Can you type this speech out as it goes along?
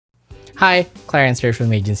Hi, Clarence here from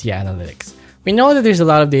AgencyAnalytics. We know that there's a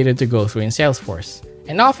lot of data to go through in Salesforce,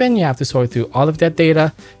 and often you have to sort through all of that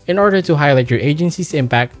data in order to highlight your agency's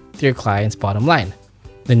impact to your client's bottom line.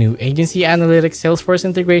 The new AgencyAnalytics Salesforce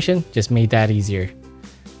integration just made that easier.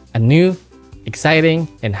 A new, exciting,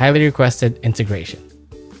 and highly requested integration.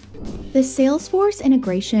 The Salesforce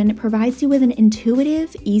integration provides you with an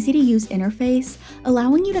intuitive, easy-to-use interface,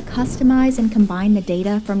 allowing you to customize and combine the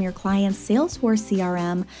data from your client's Salesforce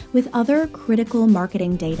CRM with other critical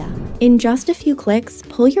marketing data. In just a few clicks,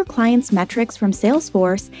 pull your client's metrics from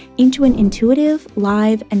Salesforce into an intuitive,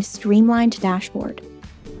 live, and streamlined dashboard.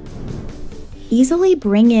 Easily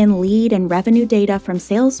bring in lead and revenue data from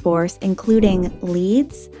Salesforce, including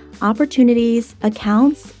leads, opportunities,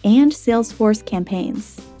 accounts, and Salesforce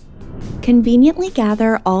campaigns. Conveniently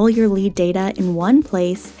gather all your lead data in one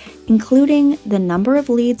place, including the number of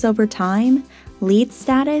leads over time, lead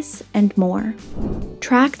status, and more.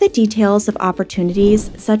 Track the details of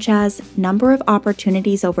opportunities such as number of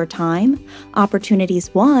opportunities over time,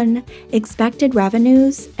 opportunities won, expected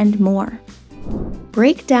revenues, and more.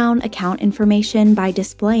 Break down account information by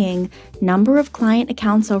displaying number of client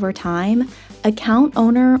accounts over time, account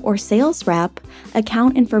owner or sales rep,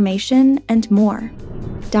 account information, and more.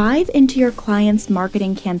 Dive into your client's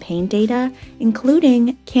marketing campaign data,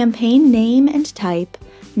 including campaign name and type,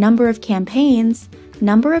 number of campaigns,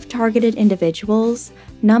 number of targeted individuals,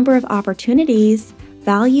 number of opportunities,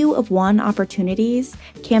 value of won opportunities,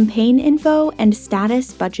 campaign info, and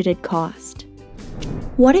status budgeted cost.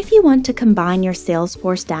 What if you want to combine your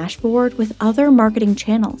Salesforce dashboard with other marketing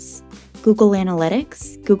channels? Google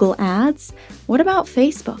Analytics, Google Ads, what about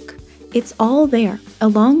Facebook? It's all there,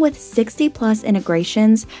 along with 60+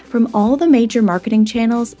 integrations from all the major marketing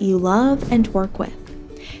channels you love and work with.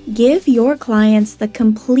 Give your clients the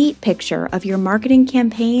complete picture of your marketing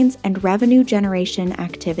campaigns and revenue generation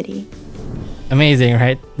activity. Amazing,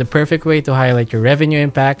 right? The perfect way to highlight your revenue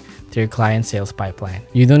impact to your client's sales pipeline.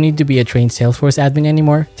 You don't need to be a trained Salesforce admin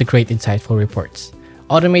anymore to create insightful reports.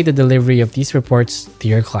 Automate the delivery of these reports to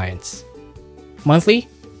your clients. Monthly?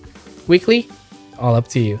 Weekly? All up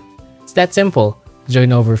to you. It's that simple.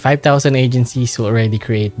 Join over 5,000 agencies who already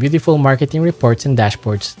create beautiful marketing reports and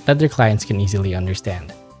dashboards that their clients can easily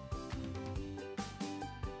understand.